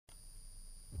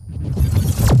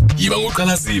Yiba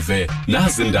ngoqala zive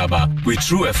nazi indaba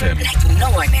kwi-True FM. Like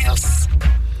no one else.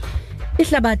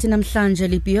 Ihlabathi namhlanje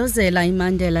libhiyozela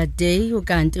iMandela Day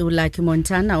ukanti uLucky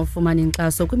Montana ufumana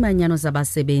inkxaso kwiimanyano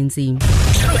zabasebenzi.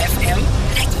 True FM,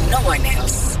 like no one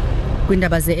else.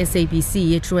 Kwindaba ze-SABC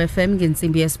ye-True FM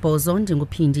ngentsimbi yesibhozo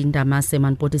ndinguphindi Ndamase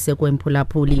manipotise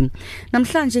kwemphulaphuli.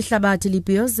 Namhlanje ihlabathi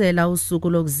libhiyozela usuku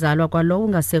lokuzalwa kwalowo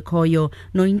ungasekhoyo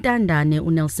noyintandane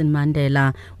uNelson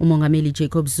Mandela. Umongameli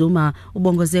Jacob Zuma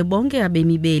ubongoze bonke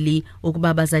abemi beli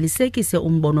ukuba bazalisekise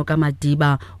umbono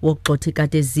kaMadiba wokugxotha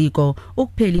ikateziko,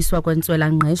 ukupheliswa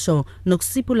kwentswela-ngqesho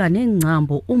nokusipula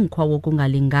nengcambu umkhwa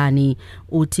wokungalingani.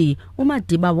 Uthi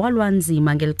uMadiba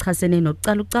walwanzima ngelichasene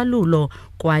nocalucalulo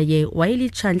kwaye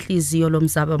wayelitshantliziyo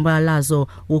lomzabalazo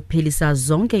wokuphelisa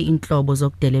zonke intlobo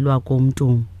zokudelelwa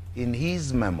komntu. In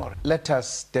his memory, let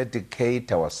us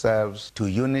dedicate ourselves to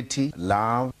unity,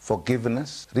 love,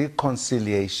 forgiveness,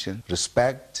 reconciliation,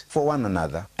 respect for one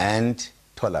another, and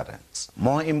tolerance.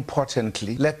 More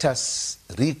importantly, let us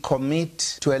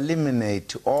recommit to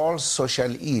eliminate all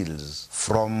social ills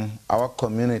from our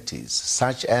communities,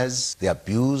 such as the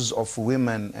abuse of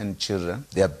women and children,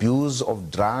 the abuse of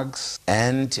drugs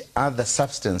and other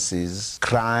substances,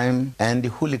 crime and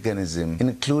hooliganism,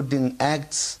 including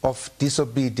acts of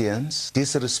disobedience,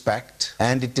 disrespect,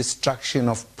 and destruction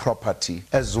of property,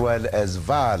 as well as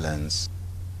violence.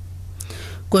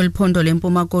 Kweliphondo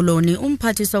lempuma koloni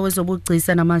umphathiswa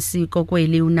wezobugcisa namasiko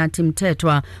kweli uNathi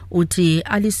Mthethwa uthi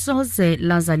alisoze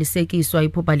lazalisekiswa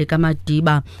iphupha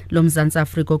likaMadiba loMzantsi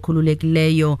Afrika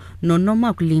okhululekileyo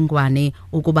nonoma kulingwane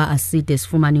ukuba aside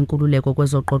sifumane inkululeko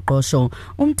kwezoqoqosho.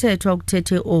 Umthethwa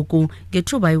ukuthethe oku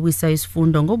ngethuba iwisa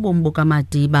isifundo ngobomi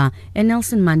bukaMadiba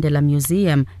eNelson Mandela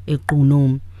Museum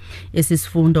eQunu. Esi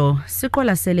sifundo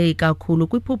siqwalasele ikakhulu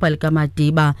kwiphupha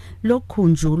likaMadiba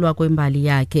lokukhunjulwa kwembali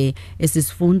yakhe. Esi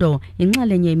sifundo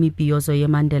inxalenye yemibhiyozo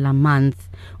yeMandela Month.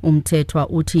 Umthethwa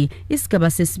uthi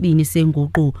isigaba sesibini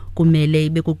senguqu kumele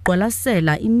ibe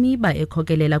kuqwalasela imiba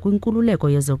ekhokelela kwinkululeko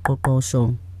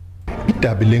yezoqoqosho.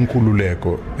 Idabi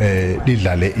lenkululeko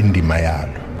lidlale indima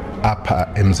yalo apha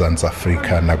eMzantsi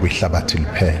Afrika nakwihlabathi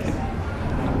liphela.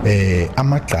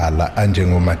 Amagcala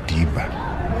anjengoMadiba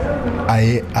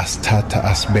aye asithatha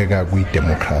asibeka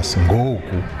kwidemocracy.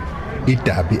 Ngoku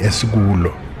idabi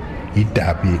esikulo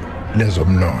idabi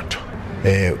lezomnotho,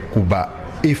 kuba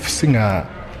if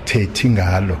singathethi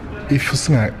ngalo, if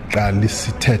singaqali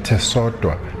sithethe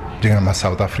sodwa njengama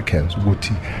South Africans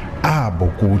ukuthi abo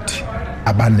kuthi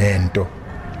abanento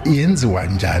yenziwa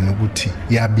njani ukuthi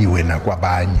yabiwe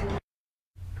nakwabanye.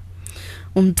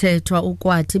 Umthethwa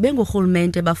ukwathi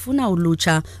bengurhulumente bafuna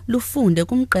ulutsha lufunde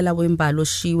kumqela wembali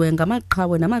oshiwe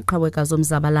ngamaqhawe namaqhawekazi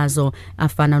omzabalazo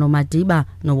afana noMadiba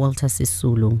noWalter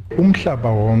Sisulu. Umhlaba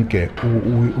wonke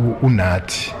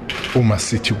unathi uma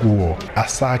sithi kuwo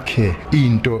asakhe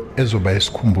into ezoba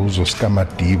isikhumbuzo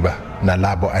sikaMadiba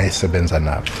nalabo ayesebenza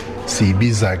nabo.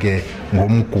 Sibiza ke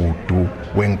ngomgudu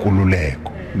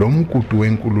wenkululeko. Lo mgudu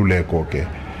wenkululeko ke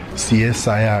siye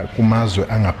saya kumazwe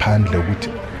angaphandle ukuthi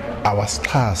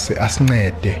awasixhase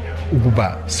asincede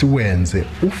ukuba siwenze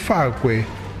ufakwe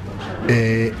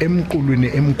emqulwini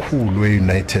emkhulu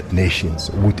weUnited Nations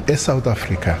ukuthi eSouth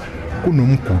Africa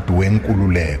kunomgudu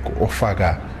wenkululeko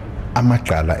ofaka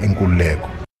amagqala enkululeko.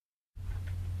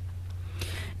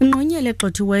 Inqonyela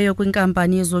egxothiweyo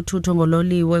kwinkampani yezothutho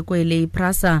ngololiwe kwele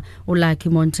iPrasa uLucky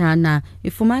Montana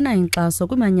ifumana inkxaso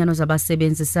kwiimanyano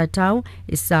zabasebenzi SATAW,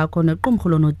 isakho nequmrhu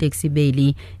loonoteksi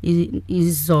beli.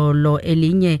 Izolo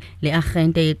elinye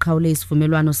learhente iqhawule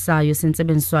isivumelwano sayo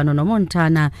sentsebenziswano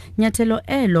noMontana, nyathelo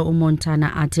elo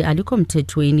uMontana athi alikho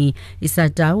mthethweni.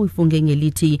 ISATAW ifunge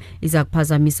ngelithi iza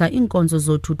kuphazamisa iinkonzo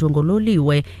zothutho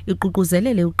ngololiwe,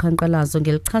 iququzelele uqhankqalazo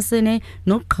ngelichasene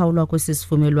nokuqhawulwa kwesi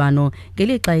sivumelwano.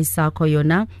 Ngelixa isakho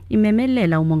yona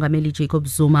imemelela umongameli Jacob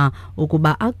Zuma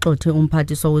ukuba agxothe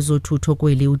umphathiswa wezothutho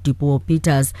kweli uDipuo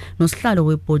Peters nosihlalo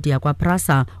webhodi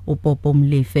yakwaPrasa uPopo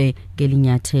Mlefe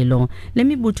ngelinyathelo. Le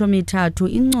mibutho mithathu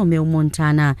income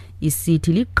uMontana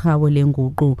isithi liqhawe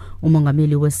lenguqu.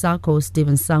 Umongameli wesakho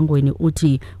Stephen Sangweni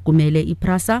uthi kumele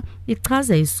iPrasa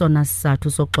ichaze isona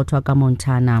sizathu sokugxothwa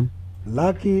kaMontana.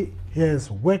 Lucky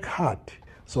has worked hard,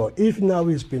 so if now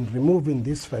he's been removed in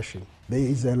this fashion, there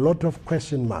is a lot of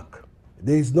question mark.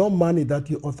 There is no money that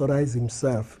he authorized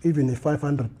himself, even a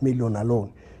 500 million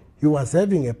alone. He was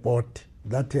having a board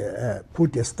that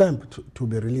put a stamp to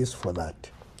be released for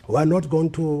that. We are not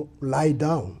going to lie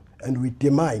down, and we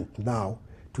demand now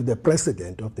to the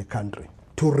president of the country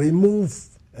to remove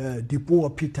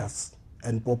Dipuo Peters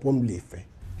and Popo Mlefe.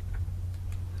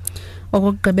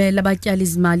 Okugqibela abatyali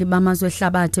izimali bamazwe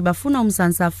ehlabathi bafuna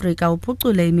uMzantsi Afrika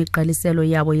uphucule imiqaliselo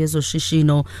yabo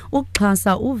yezoshishino,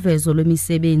 ukuxhasa uvezo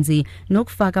lwemisebenzi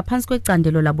nokufaka phantsi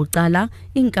kwecandelo labucala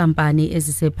iinkampani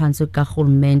ezisephantsi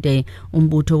karhulumente.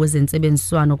 Umbutho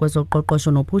wezentsebenziswano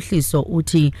kwezoqoqosho nophuhliso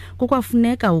uthi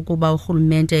kukwafuneka ukuba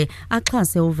urhulumente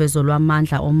axhase uvezo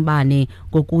lwamandla ombane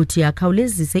ngokuthi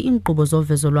akhawulezise iinkqubo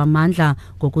zovezo lwamandla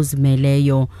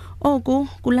ngokuzimeleyo. Oku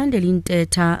kulandela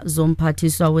intetha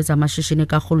zomphathiswa wezamashishini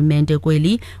karhulumente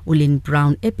kweli uLynn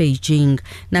Brown eBeijing,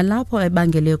 nalapho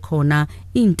ebangele khona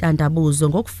iintandabuzo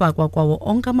ngokufakwa kwawo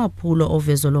onke amaphulo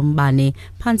ovezo lombane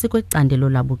phantsi kwecandelo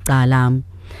labucala.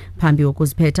 Phambi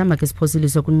kokuziphetha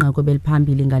makesiphosiliso kwinqaku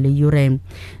beliphambili ngale yure.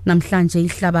 Namhlanje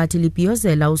ihlabathi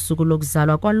libhiyozela usuku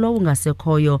lokuzalwa kwalowo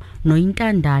ungasekhoyo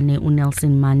noyintandane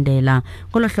uNelson Mandela.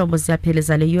 Ngolo hlobo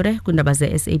siyapheleza le yure kwindaba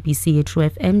ze-SABC ye-True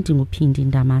FM. Ndinguphindi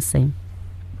Ndamase.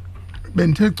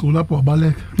 Benthe cula apho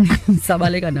wabaleka.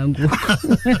 Sabaleka nangoku.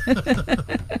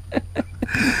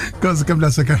 Kazi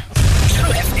kamla seka.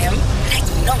 True FM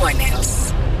like no one else.